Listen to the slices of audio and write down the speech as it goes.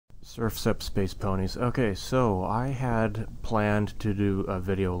Surf's Up Space Ponies. Okay, so I had planned to do a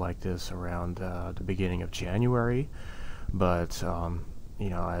video like this around the beginning of January, but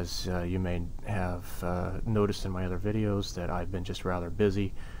as you may have noticed in my other videos, that I've been just rather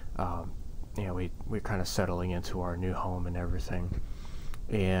busy. Um, we're kind of settling into our new home and everything,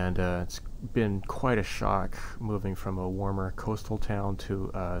 and it's been quite a shock moving from a warmer coastal town to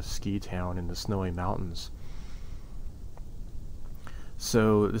a ski town in the snowy mountains.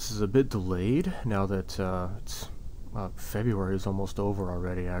 So this is a bit delayed now that February is almost over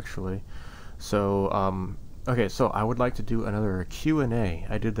already, actually. So okay, so I would like to do another Q&A.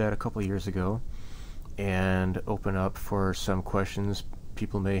 I did that a couple years ago, and open up for some questions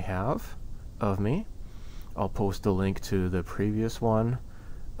people may have of me. I'll post a link to the previous one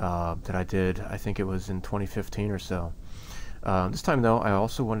that I did. I think it was in 2015 or so. This time, though, I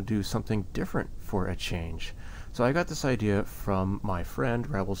also want to do something different for a change. So I got this idea from my friend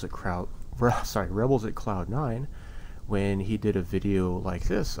Rebels at Cloud9, when he did a video like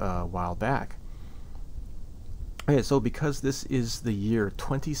this a while back. Okay, so because this is the year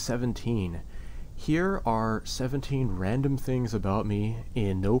 2017, here are 17 random things about me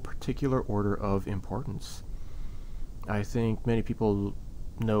in no particular order of importance. I think many people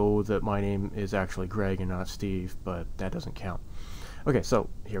know that my name is actually Greg and not Steve, but that doesn't count. Okay, so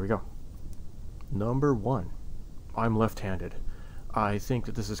here we go. Number 1. I'm left-handed. I think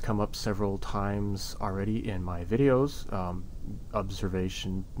that this has come up several times already in my videos.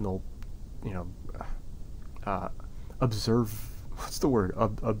 Observational, what's the word?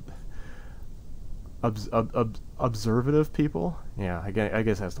 Observative people? Yeah, I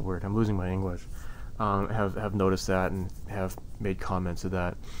guess that's the word. I'm losing my English. Have noticed that and have made comments of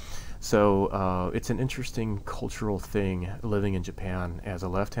that. So it's an interesting cultural thing living in Japan as a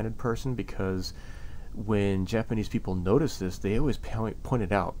left-handed person, because when Japanese people notice this, they always point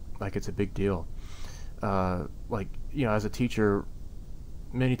it out like it's a big deal. As a teacher,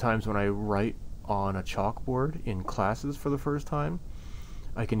 many times when I write on a chalkboard in classes for the first time,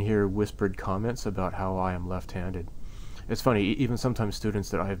 I can hear whispered comments about how I am left-handed. It's funny, even sometimes students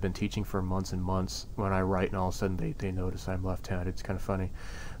that I have been teaching for months and months, when I write and all of a sudden they notice I'm left-handed. It's kind of funny.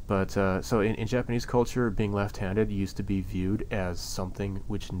 But so in Japanese culture, being left-handed used to be viewed as something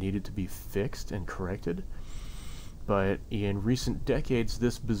which needed to be fixed and corrected. But in recent decades,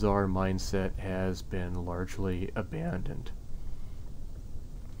 this bizarre mindset has been largely abandoned.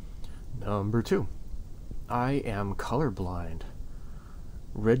 Number 2. I am colorblind.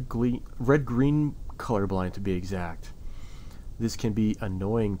 Red-green colorblind, to be exact. This can be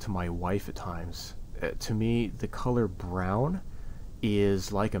annoying to my wife at times. To me, the color brown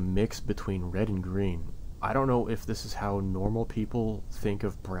is like a mix between red and green. I don't know if this is how normal people think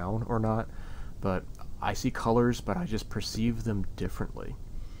of brown or not, but I see colors, but I just perceive them differently.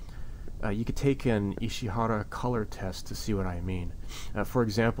 You could take an Ishihara color test to see what I mean. For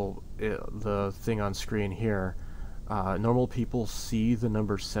example, the thing on screen here, normal people see the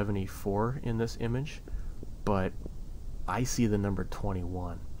number 74 in this image, but I see the number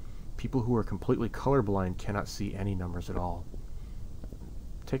 21. People who are completely colorblind cannot see any numbers at all.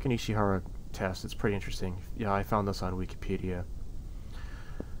 Take an Ishihara test, it's pretty interesting. Yeah, I found this on Wikipedia.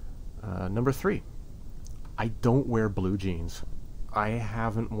 Number 3. I don't wear blue jeans. I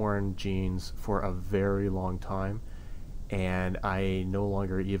haven't worn jeans for a very long time, and I no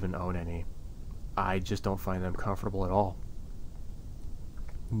longer even own any. I just don't find them comfortable at all.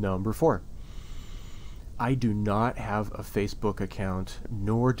 Number 4. I do not have a Facebook account,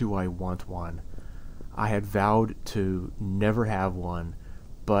 nor do I want one. I had vowed to never have one,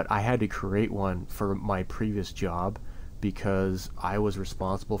 but I had to create one for my previous job because I was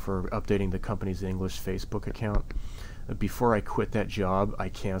responsible for updating the company's English Facebook account. Before I quit that job, I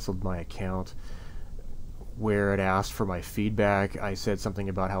canceled my account. Where it asked for my feedback, I said something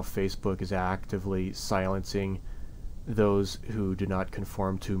about how Facebook is actively silencing those who do not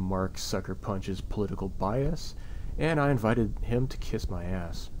conform to Mark Sucker Punch's political bias, and I invited him to kiss my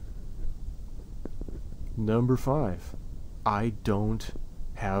ass. Number 5. I don't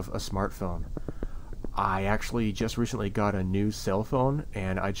have a smartphone. I actually just recently got a new cell phone,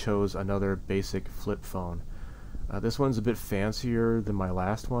 and I chose another basic flip phone. This one's a bit fancier than my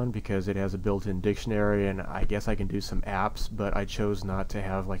last one because it has a built-in dictionary, and I guess I can do some apps, but I chose not to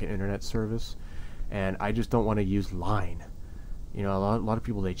have like an internet service, and I just don't want to use Line. You know, a lot of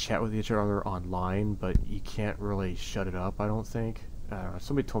people, they chat with each other online, but you can't really shut it up, I don't think.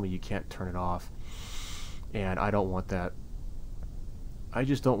 Somebody told me you can't turn it off, and I don't want that. I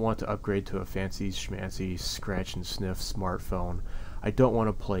just don't want to upgrade to a fancy schmancy scratch and sniff smartphone. I don't want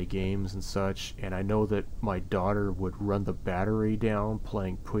to play games and such, and I know that my daughter would run the battery down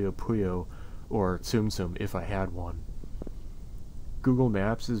playing Puyo Puyo or Tsum Tsum if I had one. Google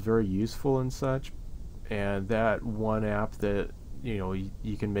Maps is very useful and such, and that one app that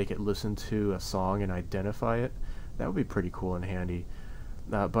you can make it listen to a song and identify it, that would be pretty cool and handy.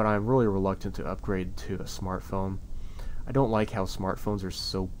 But I'm really reluctant to upgrade to a smartphone. I don't like how smartphones are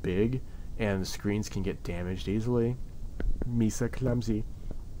so big and the screens can get damaged easily. Misa clumsy.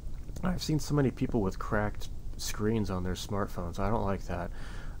 I've seen so many people with cracked screens on their smartphones. I don't like that.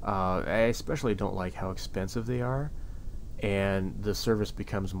 I especially don't like how expensive they are, and the service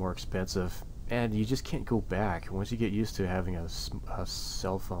becomes more expensive, and you just can't go back. Once you get used to having a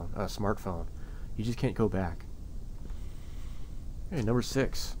cell phone, a smartphone, you just can't go back. Okay, number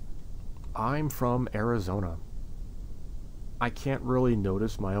 6. I'm from Arizona. I can't really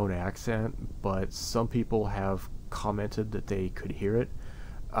notice my own accent, but some people have commented that they could hear it.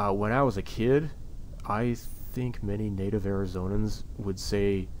 When I was a kid, I think many native Arizonans would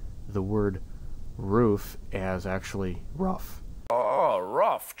say the word roof as actually rough. Oh,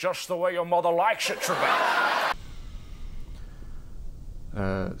 rough, just the way your mother likes it, Trebek.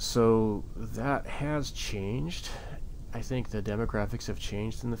 So that has changed. I think the demographics have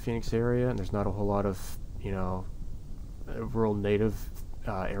changed in the Phoenix area, and there's not a whole lot of, rural native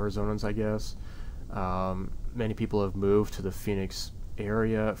Arizonans, I guess. Many people have moved to the Phoenix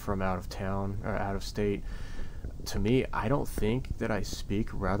area from out of town or out of state. To me, I don't think that I speak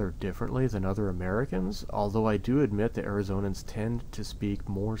rather differently than other Americans, although I do admit that Arizonans tend to speak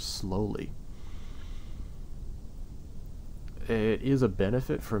more slowly. It is a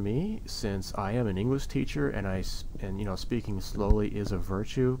benefit for me since I am an English teacher, and speaking slowly is a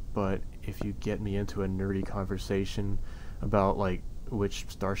virtue. But if you get me into a nerdy conversation about like which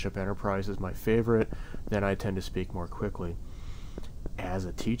Starship Enterprise is my favorite, then I tend to speak more quickly. As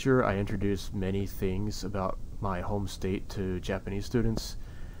a teacher, I introduce many things about my home state to Japanese students,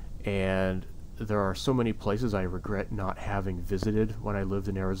 and there are so many places I regret not having visited when I lived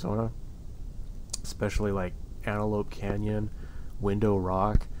in Arizona, especially like Antelope Canyon, Window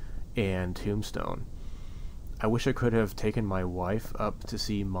Rock, and Tombstone. I wish I could have taken my wife up to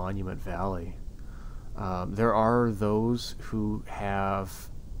see Monument Valley. There are those who have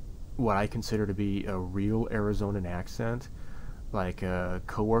what I consider to be a real Arizonan accent, like a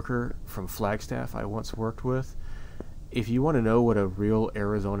coworker from Flagstaff I once worked with. If you want to know what a real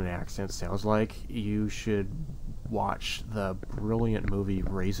Arizonan accent sounds like, you should watch the brilliant movie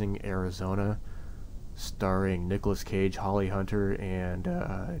Raising Arizona, starring Nicolas Cage, Holly Hunter,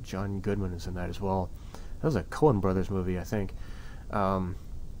 and John Goodman is in that as well. That was a Coen Brothers movie, I think.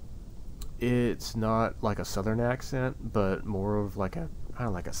 It's not like a southern accent, but more of like a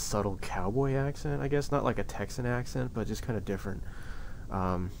subtle cowboy accent, I guess. Not like a Texan accent, but just kind of different.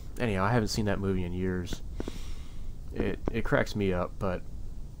 Anyhow, I haven't seen that movie in years. It cracks me up, but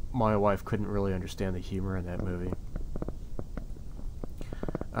my wife couldn't really understand the humor in that movie.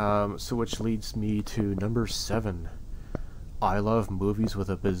 So which leads me to number 7. I love movies with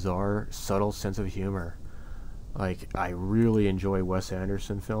a bizarre, subtle sense of humor. Like, I really enjoy Wes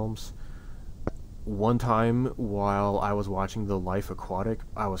Anderson films. One time, while I was watching The Life Aquatic,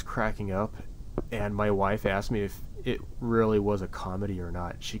 I was cracking up, and my wife asked me if it really was a comedy or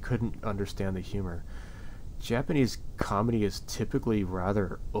not. She couldn't understand the humor. Japanese comedy is typically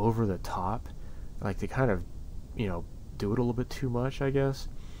rather over the top. Like, they kind of, do it a little bit too much, I guess.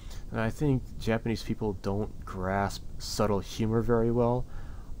 And I think Japanese people don't grasp subtle humor very well,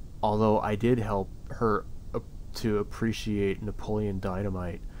 although I did help her to appreciate Napoleon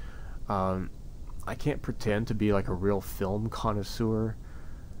Dynamite. I can't pretend to be like a real film connoisseur,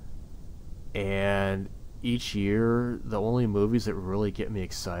 and each year the only movies that really get me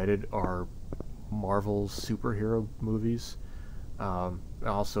excited are Marvel's superhero movies.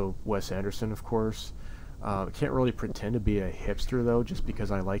 Also Wes Anderson, of course. Can't really pretend to be a hipster though, just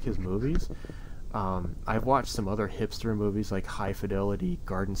because I like his movies. I've watched some other hipster movies like High Fidelity,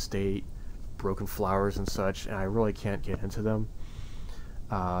 Garden State, Broken Flowers and such, and I really can't get into them.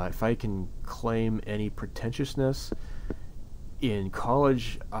 If I can claim any pretentiousness, in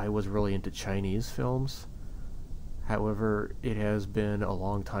college I was really into Chinese films. However, it has been a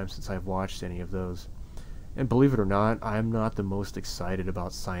long time since I've watched any of those. And believe it or not, I'm not the most excited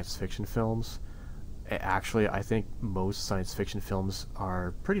about science fiction films. Actually, I think most science fiction films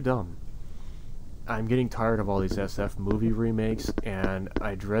are pretty dumb. I'm getting tired of all these SF movie remakes, and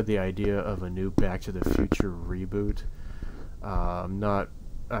I dread the idea of a new Back to the Future reboot.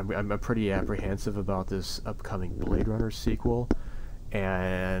 I'm pretty apprehensive about this upcoming Blade Runner sequel,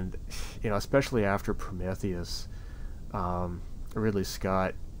 and especially after Prometheus. Ridley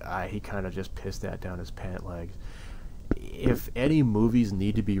Scott, he kind of just pissed that down his pant legs. If any movies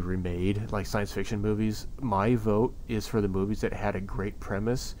need to be remade, like science fiction movies, my vote is for the movies that had a great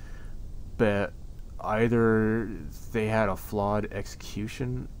premise, but either they had a flawed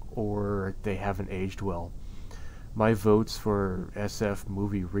execution or they haven't aged well. My votes for SF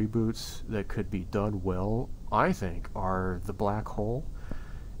movie reboots that could be done well, I think, are The Black Hole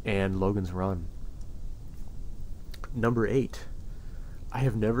and Logan's Run. Number 8. I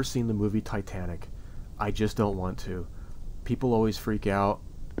have never seen the movie Titanic. I just don't want to. People always freak out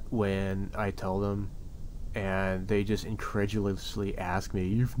when I tell them, and they just incredulously ask me,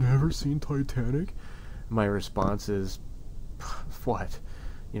 "You've never seen Titanic?" My response is, what?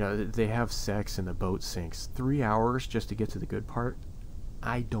 You know, they have sex and the boat sinks. 3 hours just to get to the good part?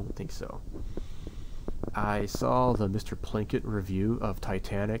 I don't think so. I saw the Mr. Plinkett review of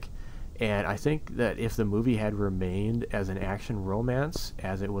Titanic, and I think that if the movie had remained as an action romance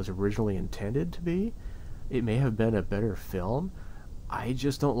as it was originally intended to be, it may have been a better film. I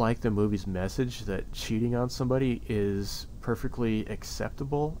just don't like the movie's message that cheating on somebody is perfectly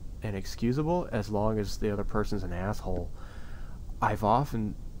acceptable and excusable as long as the other person's an asshole. I've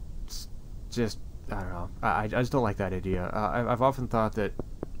often just, I don't know, I just don't like that idea. I've often thought that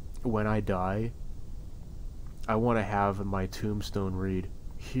when I die, I want to have my tombstone read,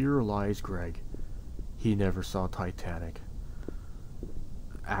 "Here lies Greg. He never saw Titanic."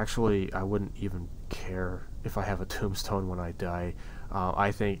 Actually, I wouldn't even care if I have a tombstone when I die.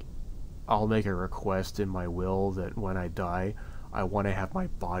 I think I'll make a request in my will that when I die, I want to have my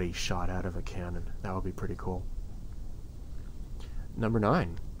body shot out of a cannon. That would be pretty cool. Number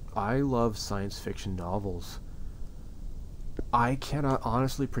 9. I love science fiction novels. I cannot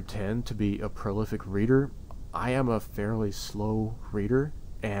honestly pretend to be a prolific reader. I am a fairly slow reader,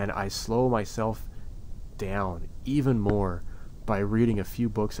 and I slow myself down even more by reading a few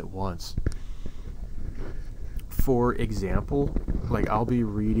books at once. For example, like I'll be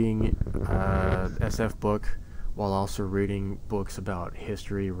reading an SF book while also reading books about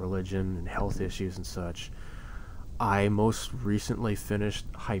history, religion, and health issues and such. I most recently finished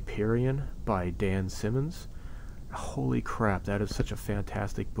Hyperion by Dan Simmons. Holy crap, that is such a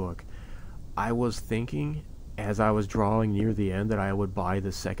fantastic book. I was thinking as I was drawing near the end that I would buy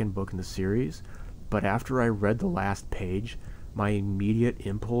the second book in the series, but after I read the last page, my immediate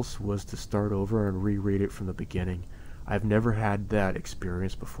impulse was to start over and reread it from the beginning. I've never had that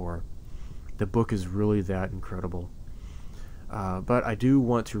experience before. The book is really that incredible. But I do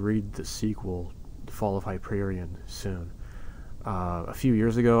want to read the sequel, The Fall of Hyperion, soon. A few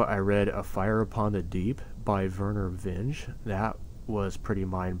years ago, I read A Fire Upon the Deep by Vernor Vinge. That was pretty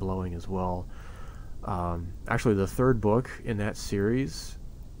mind-blowing as well. Actually, the third book in that series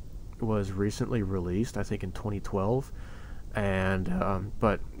was recently released, I think in 2012.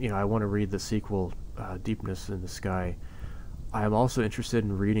 But, you know, I want to read the sequel, Deepness in the Sky. I am also interested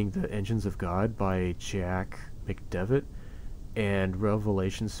in reading The Engines of God by Jack McDevitt and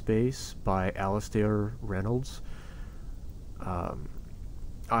Revelation Space by Alastair Reynolds. I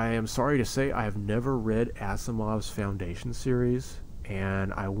am sorry to say I have never read Asimov's Foundation series,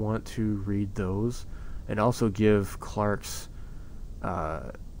 and I want to read those and also give Clarke's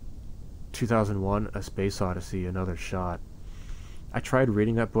 2001 A Space Odyssey another shot. I tried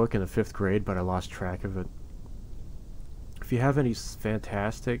reading that book in the 5th grade, but I lost track of it. If you have any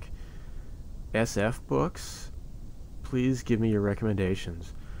fantastic SF books, please give me your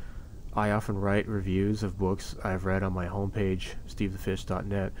recommendations. I often write reviews of books I've read on my homepage,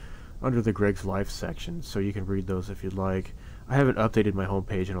 stevethefish.net, under the Greg's Life section, so you can read those if you'd like. I haven't updated my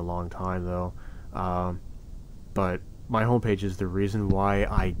homepage in a long time, though, but my homepage is the reason why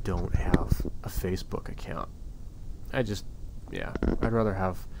I don't have a Facebook account. I'd rather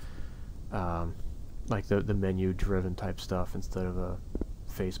have like the menu-driven type stuff instead of a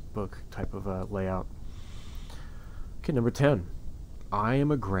Facebook type of layout. Okay, number 10. I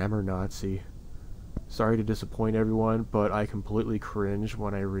am a grammar Nazi. Sorry to disappoint everyone, but I completely cringe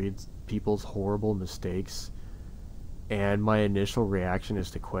when I read people's horrible mistakes, and my initial reaction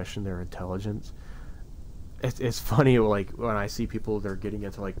is to question their intelligence. It's funny, like, when I see people, they're getting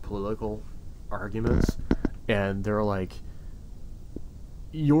into, like, political arguments, and they're like,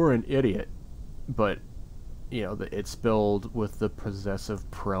 "You're an idiot," but, you know, it's spelled with the possessive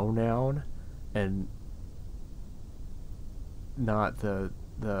pronoun, and not the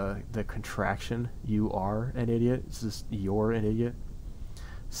contraction, "you are an idiot." It's just, "you're an idiot."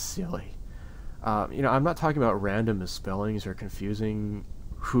 Silly. You know, I'm not talking about random misspellings or confusing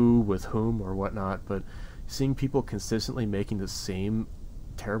who with whom or whatnot, but seeing people consistently making the same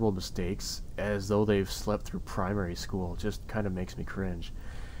terrible mistakes as though they've slept through primary school. It just kind of makes me cringe.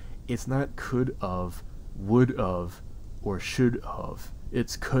 It's not could've, would've, or should've.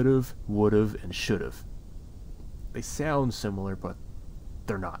 It's could've, would've, and should've. They sound similar, but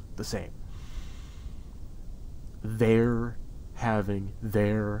they're not the same. They're having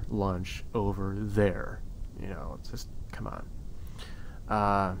their lunch over there. You know, it's just, come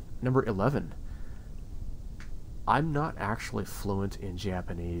on. Number 11. I'm not actually fluent in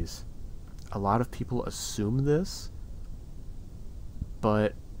Japanese. A lot of people assume this,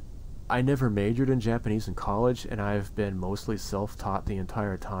 but I never majored in Japanese in college, and I've been mostly self-taught the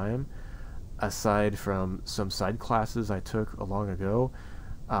entire time, aside from some side classes I took long ago.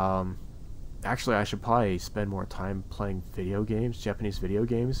 Actually, I should probably spend more time playing video games, Japanese video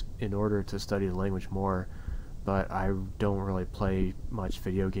games, in order to study the language more, but I don't really play much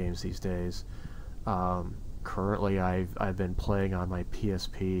video games these days. Currently, I've been playing on my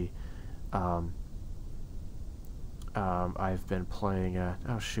PSP. I've been playing,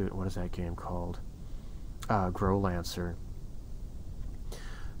 oh shoot, what is that game called? Growlancer.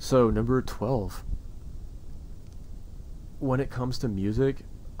 So, number 12. When it comes to music,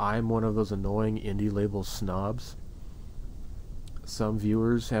 I'm one of those annoying indie label snobs. Some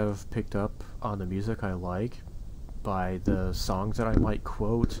viewers have picked up on the music I like by the songs that I might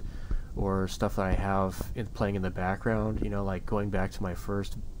quote, or stuff that I have playing in the background, you know, like going back to my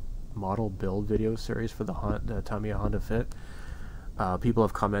first model build video series for the Tamiya Honda Fit. People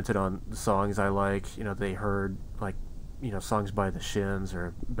have commented on the songs I like, you know, they heard, like, you know, songs by the Shins,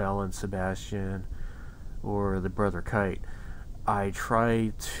 or Belle and Sebastian, or the Brother Kite. I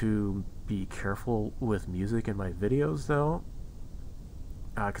try to be careful with music in my videos, though,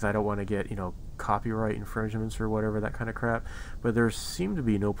 because I don't want to get, you know, copyright infringements or whatever, that kind of crap. But there seemed to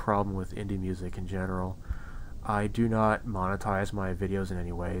be no problem with indie music in general. I do not monetize my videos in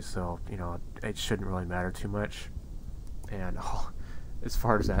any way, so, you know, it shouldn't really matter too much. And as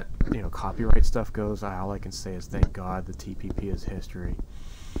far as that, you know, copyright stuff goes, all I can say is thank God the TPP is history.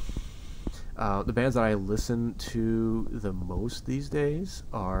 The bands that I listen to the most these days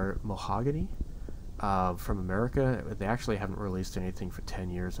are Mahogany, from America. They actually haven't released anything for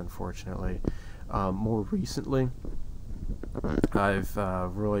 10 years, unfortunately. More recently, I've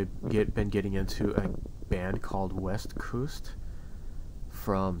really been getting into a band called West Coast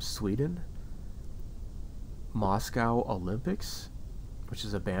from Sweden. Moscow Olympics, which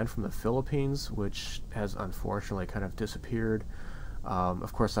is a band from the Philippines, which has unfortunately kind of disappeared.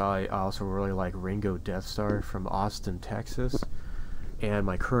 Of course, I also really like Ringo Death Star from Austin, Texas. And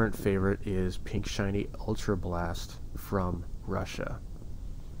my current favorite is Pink Shiny Ultra Blast from Russia.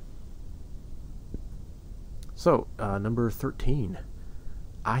 So, number 13.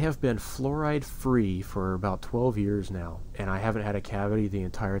 I have been fluoride free for about 12 years now, and I haven't had a cavity the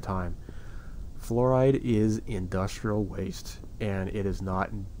entire time. Fluoride is industrial waste, and it is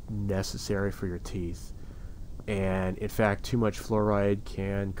not necessary for your teeth. And in fact, too much fluoride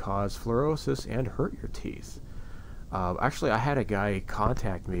can cause fluorosis and hurt your teeth. Actually, I had a guy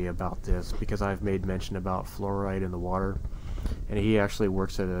contact me about this because I've made mention about fluoride in the water, and he actually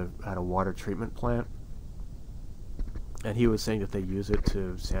works at a water treatment plant. And he was saying that they use it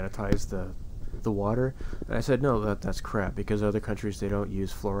to sanitize the water. And I said, no, that's crap, because other countries, they don't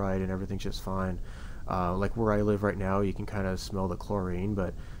use fluoride and everything's just fine. Like where I live right now, you can kind of smell the chlorine,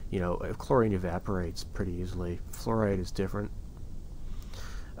 but, you know, chlorine evaporates pretty easily. Fluoride is different.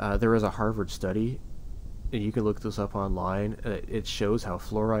 There is a Harvard study, and you can look this up online. It shows how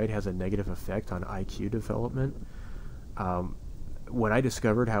fluoride has a negative effect on IQ development. When I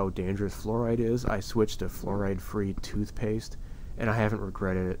discovered how dangerous fluoride is, I switched to fluoride-free toothpaste, and I haven't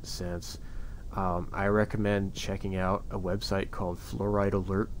regretted it since. I recommend checking out a website called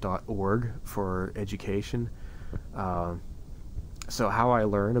fluoridealert.org for education. So how I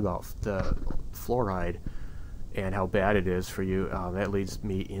learned about the fluoride and how bad it is for you, that leads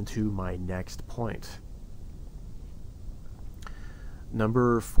me into my next point.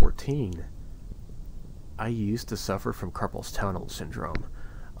 Number 14. I used to suffer from carpal tunnel syndrome.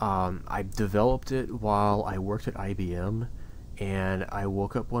 I developed it while I worked at IBM, and I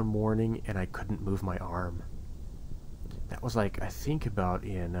woke up one morning and I couldn't move my arm. That was like, I think about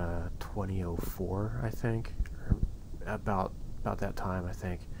in 2004, I think, or about that time, I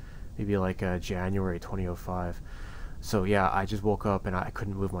think, maybe like January 2005. So yeah, I just woke up and I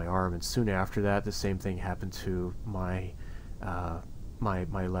couldn't move my arm, and soon after that, the same thing happened to my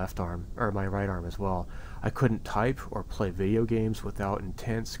my left arm, or my right arm as well. I couldn't type or play video games without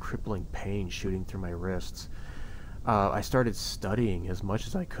intense, crippling pain shooting through my wrists. I started studying as much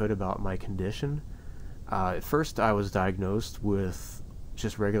as I could about my condition. At first, I was diagnosed with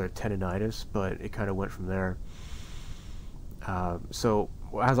just regular tendonitis, but it kind of went from there. So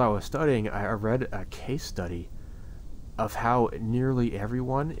as I was studying, I read a case study of how nearly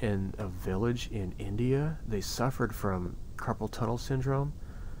everyone in a village in India, they suffered from carpal tunnel syndrome,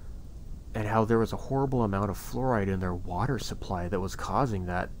 and how there was a horrible amount of fluoride in their water supply that was causing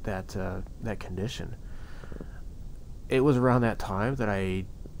that condition. It was around that time that I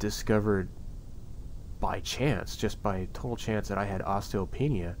discovered by chance, just by total chance, that I had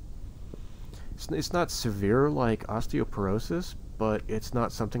osteopenia. It's not severe like osteoporosis, but it's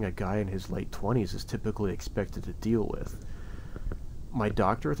not something a guy in his late 20s is typically expected to deal with. My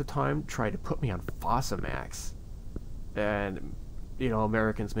doctor at the time tried to put me on Fosamax, and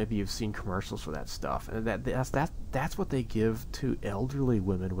Americans, maybe you've seen commercials for that stuff, and that's what they give to elderly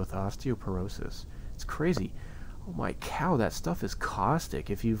women with osteoporosis. It's crazy. Oh my cow, that stuff is caustic.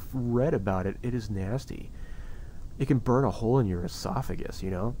 If you've read about it, it is nasty. It can burn a hole in your esophagus,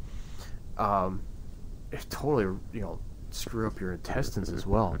 It totally, screw up your intestines as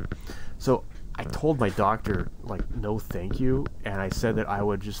well. So I told my doctor, like, no thank you, and I said that I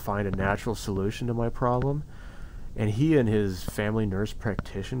would just find a natural solution to my problem. And he and his family nurse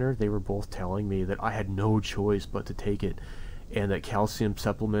practitioner, they were both telling me that I had no choice but to take it, and that calcium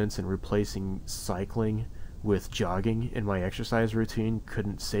supplements and replacing cycling with jogging in my exercise routine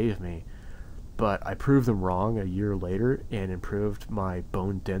couldn't save me. But I proved them wrong a year later and improved my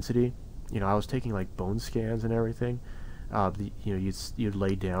bone density. I was taking like bone scans and everything. You'd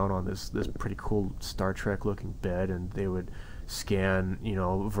lay down on this pretty cool Star Trek looking bed, and they would scan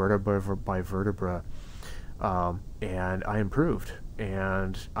vertebra by vertebra, and I improved,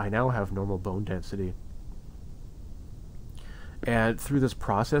 and I now have normal bone density. And through this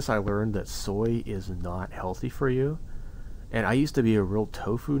process, I learned that soy is not healthy for you. And I used to be a real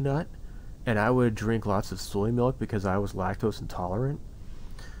tofu nut, and I would drink lots of soy milk because I was lactose intolerant.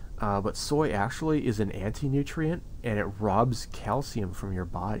 But soy actually is an anti-nutrient, and it robs calcium from your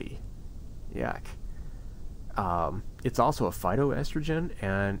body. Yuck. It's also a phytoestrogen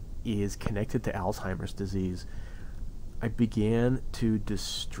and is connected to Alzheimer's disease. I began to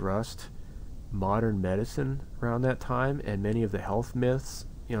distrust modern medicine around that time, and many of the health myths,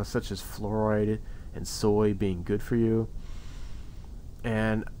 such as fluoride and soy being good for you.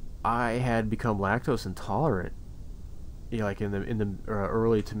 And I had become lactose intolerant, like in the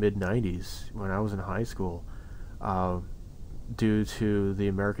early to mid 90s when I was in high school, due to the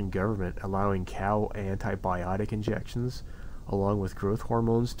American government allowing cow antibiotic injections along with growth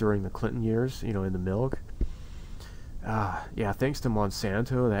hormones during the Clinton years, in the milk. Thanks to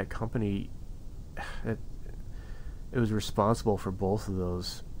Monsanto, that company, it was responsible for both of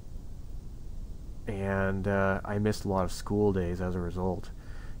those, and I missed a lot of school days as a result,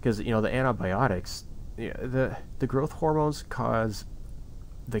 because the antibiotics, the growth hormones cause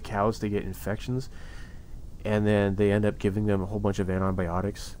the cows to get infections, and then they end up giving them a whole bunch of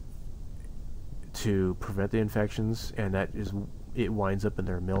antibiotics to prevent the infections, and it winds up in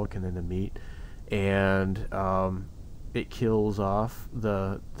their milk and then the meat, and it kills off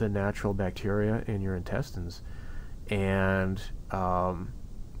the natural bacteria in your intestines, and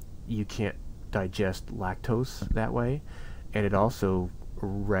you can't digest lactose that way, and it also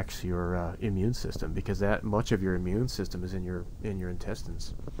wrecks your immune system, because that much of your immune system is in your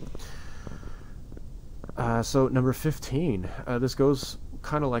intestines. So number 15, this goes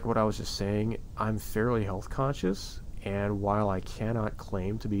kind of like what I was just saying. I'm fairly health conscious, and while I cannot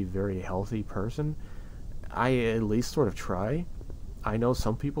claim to be a very healthy person, I at least sort of try. I know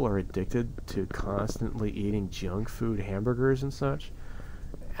some people are addicted to constantly eating junk food, hamburgers and such,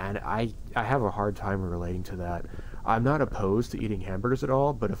 and I have a hard time relating to that. I'm not opposed to eating hamburgers at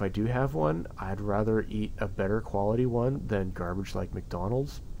all, but if I do have one, I'd rather eat a better quality one than garbage like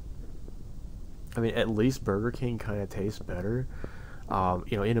McDonald's. I mean, at least Burger King kind of tastes better.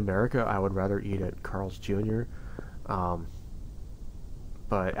 In America, I would rather eat at Carl's Jr.,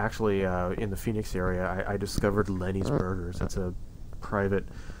 but actually, in the Phoenix area, I discovered Lenny's Burgers. That's a private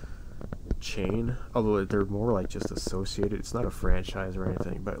chain, although they're more like just associated. It's not a franchise or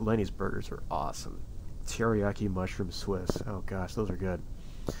anything, but Lenny's Burgers are awesome. Teriyaki mushroom Swiss. Oh gosh, those are good.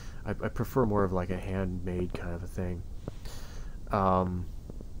 I prefer more of like a handmade kind of a thing. I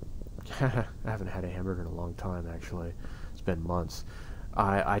haven't had a hamburger in a long time, actually. It's been months.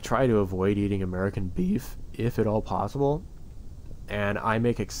 I try to avoid eating American beef, if at all possible, and I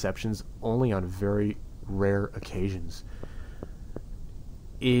make exceptions only on very rare occasions.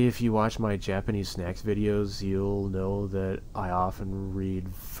 If you watch my Japanese snacks videos, you'll know that I often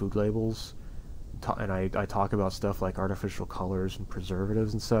read food labels, and I talk about stuff like artificial colors and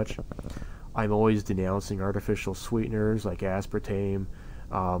preservatives and such. I'm always denouncing artificial sweeteners like aspartame,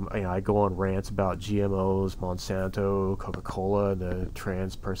 I go on rants about GMOs, Monsanto, Coca-Cola, and the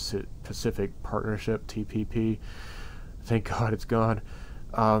Trans-Pacific Partnership (TPP). Thank God it's gone.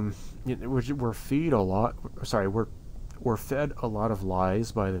 We're feed a lot. Sorry, we're fed a lot of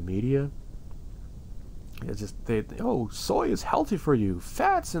lies by the media. It's just soy is healthy for you.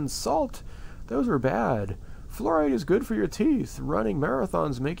 Fats and salt, those are bad. Fluoride is good for your teeth. Running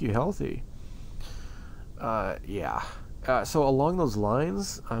marathons make you healthy. Yeah. So along those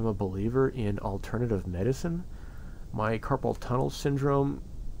lines, I'm a believer in alternative medicine. My carpal tunnel syndrome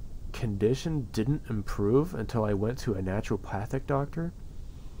condition didn't improve until I went to a naturopathic doctor.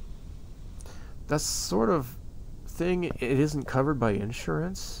 That's sort of thing, it isn't covered by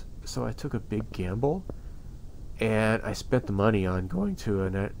insurance, so I took a big gamble, and I spent the money on going to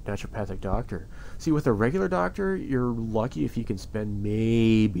a naturopathic doctor. See, with a regular doctor, you're lucky if you can spend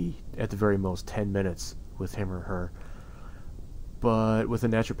maybe, at the very most, 10 minutes with him or her. But with a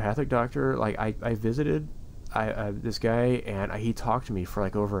naturopathic doctor, like I visited this guy, and he talked to me for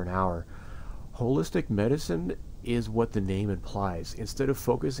like over an hour. Holistic medicine is what the name implies. Instead of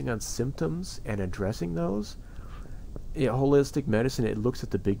focusing on symptoms and addressing those, holistic medicine, it looks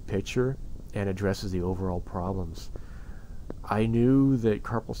at the big picture and addresses the overall problems. I knew that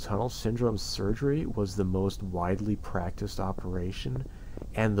carpal tunnel syndrome surgery was the most widely practiced operation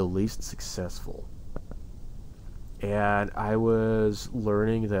and the least successful. And I was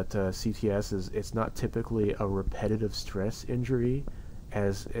learning that CTS it's not typically a repetitive stress injury,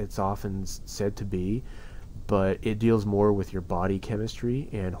 as it's often said to be, but it deals more with your body chemistry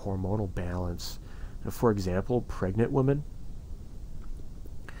and hormonal balance. For example, pregnant women,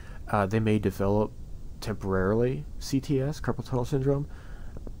 they may develop temporarily CTS, carpal tunnel syndrome,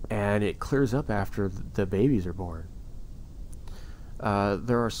 and it clears up after the babies are born.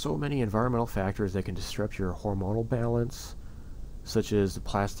 There are so many environmental factors that can disrupt your hormonal balance, such as the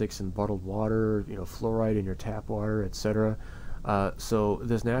plastics in bottled water, fluoride in your tap water, etc. So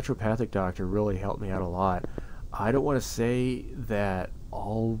this naturopathic doctor really helped me out a lot. I don't want to say that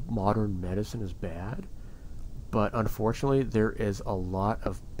all modern medicine is bad, but unfortunately there is a lot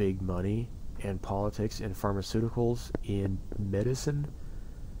of big money and politics and pharmaceuticals in medicine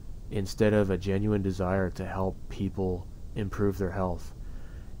instead of a genuine desire to help people improve their health.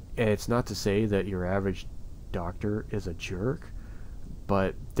 And it's not to say that your average doctor is a jerk,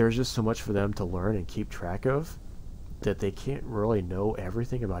 but there's just so much for them to learn and keep track of that they can't really know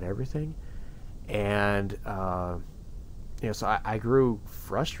everything about everything. And so I grew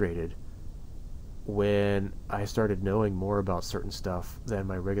frustrated when I started knowing more about certain stuff than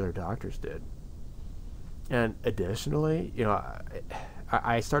my regular doctors did. And additionally,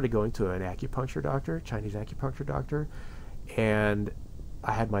 I started going to an acupuncture doctor, Chinese acupuncture doctor, and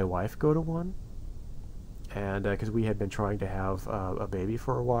I had my wife go to one, and because we had been trying to have a baby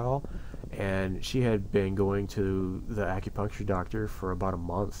for a while, and she had been going to the acupuncture doctor for about a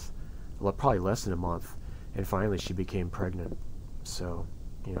month, probably less than a month, and finally she became pregnant. So,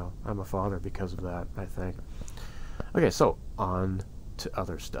 I'm a father because of that, I think. Okay, so on to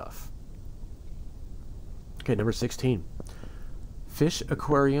other stuff. Okay, number 16. Fish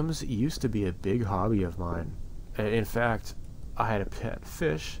aquariums used to be a big hobby of mine. In fact, I had a pet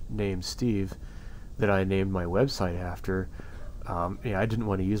fish named Steve that I named my website after. I didn't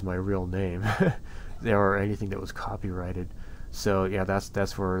want to use my real name or anything that was copyrighted. So yeah,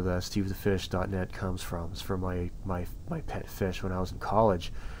 that's where the stevethefish.net comes from. It's from my pet fish when I was in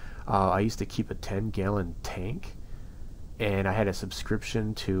college. I used to keep a 10-gallon tank, and I had a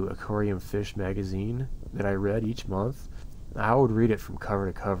subscription to Aquarium Fish magazine that I read each month. I would read it from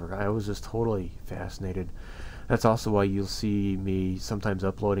cover to cover. I was just totally fascinated. That's also why you'll see me sometimes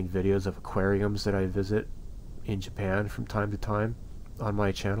uploading videos of aquariums that I visit in Japan from time to time on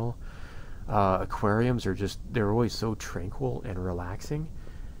my channel. Aquariums they're always so tranquil and relaxing,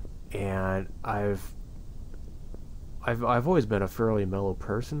 and I've always been a fairly mellow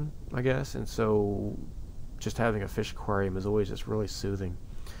person, I guess, and so just having a fish aquarium is always just really soothing.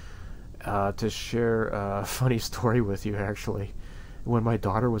 To share a funny story with you, actually, when my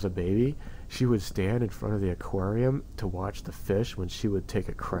daughter was a baby, she would stand in front of the aquarium to watch the fish when she would take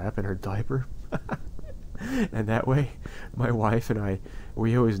a crap in her diaper. And that way, my wife and I,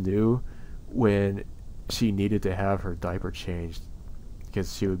 we always knew when she needed to have her diaper changed,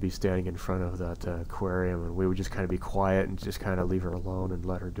 because she would be standing in front of that aquarium, and we would just kind of be quiet and just kind of leave her alone and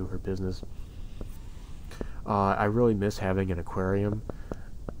let her do her business. I really miss having an aquarium.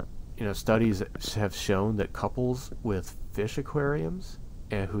 Studies have shown that couples with fish aquariums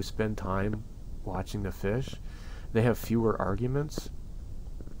and who spend time watching the fish, they have fewer arguments.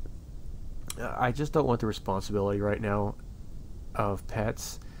 I just don't want the responsibility right now of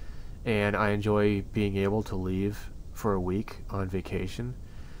pets, and I enjoy being able to leave for a week on vacation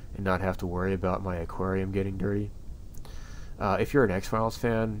and not have to worry about my aquarium getting dirty. If you're an X-Files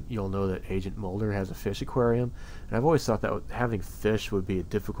fan, you'll know that Agent Mulder has a fish aquarium, and I've always thought that having fish would be a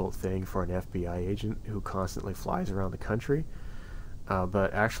difficult thing for an FBI agent who constantly flies around the country.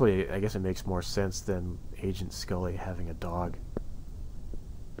 But actually, I guess it makes more sense than Agent Scully having a dog.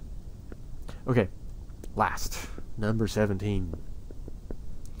 Okay, last, number 17.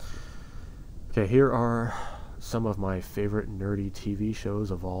 Okay, here are some of my favorite nerdy TV shows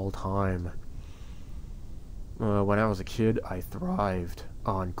of all time. When I was a kid, I thrived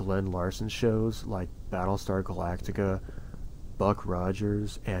on Glenn Larson shows like Battlestar Galactica, Buck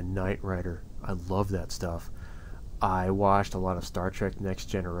Rogers, and Knight Rider. I love that stuff. I watched a lot of Star Trek Next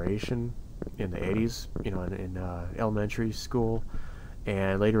Generation in the 80s, in elementary school,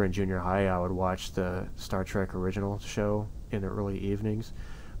 and later in junior high I would watch the Star Trek original show in the early evenings.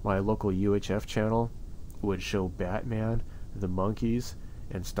 My local UHF channel would show Batman, the Monkees,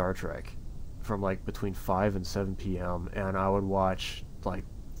 and Star Trek from like between 5 and 7 p.m. and I would watch like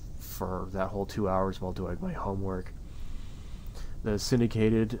for that whole 2 hours while doing my homework. The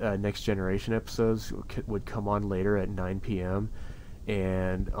syndicated Next Generation episodes would come on later at 9 p.m.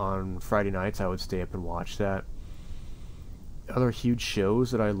 and on Friday nights I would stay up and watch that. Other huge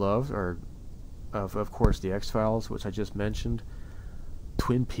shows that I loved are of course the X-Files, which I just mentioned,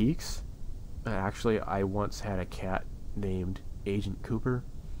 Twin Peaks. Actually, I once had a cat named Agent Cooper,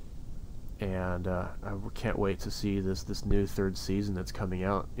 and I can't wait to see this new third season that's coming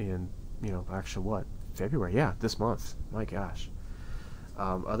out in, actually what, February? Yeah, this month. My gosh.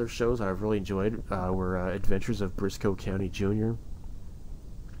 Other shows that I've really enjoyed were Adventures of Briscoe County Jr.,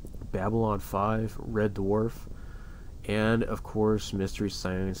 Babylon 5, Red Dwarf, and of course Mystery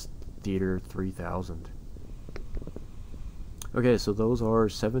Science Theater 3000. Okay, so those are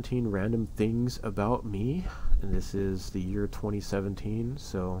 17 random things about me, and this is the year 2017,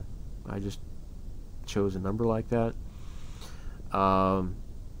 so I just chose a number like that.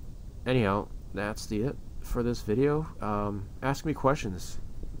 Anyhow, that's it for this video. Ask me questions,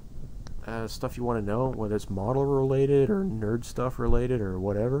 stuff you want to know, whether it's model related or nerd stuff related or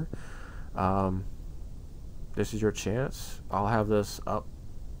whatever. This is your chance. I'll have this up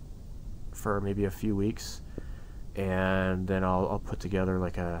for maybe a few weeks, and then I'll put together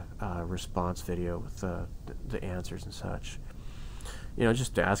like a response video with the answers and such.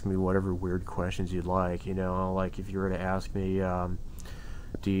 Just ask me whatever weird questions you'd like. Like if you were to ask me,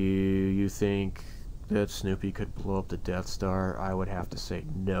 do you think that Snoopy could blow up the Death Star? I would have to say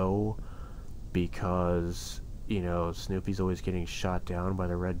no, because Snoopy's always getting shot down by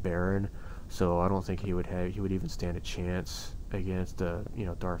the Red Baron, so I don't think he would even stand a chance against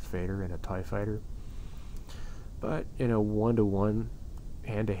Darth Vader and a TIE fighter. But one-to-one,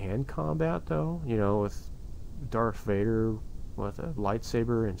 hand-to-hand combat though, with Darth Vader with a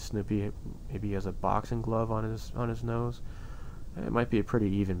lightsaber and Snoopy maybe has a boxing glove on his nose, it might be a pretty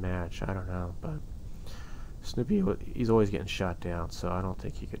even match. I don't know, but Snoopy, he's always getting shot down, so I don't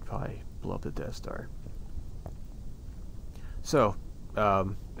think he could probably blow up the Death Star. So,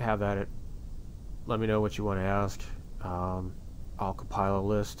 have at it. Let me know what you want to ask. I'll compile a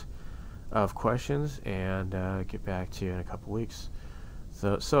list of questions and get back to you in a couple weeks.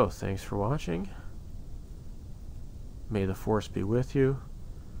 So thanks for watching. May the Force be with you.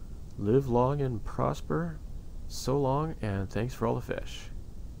 Live long and prosper. So long, and thanks for all the fish.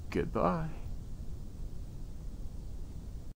 Goodbye.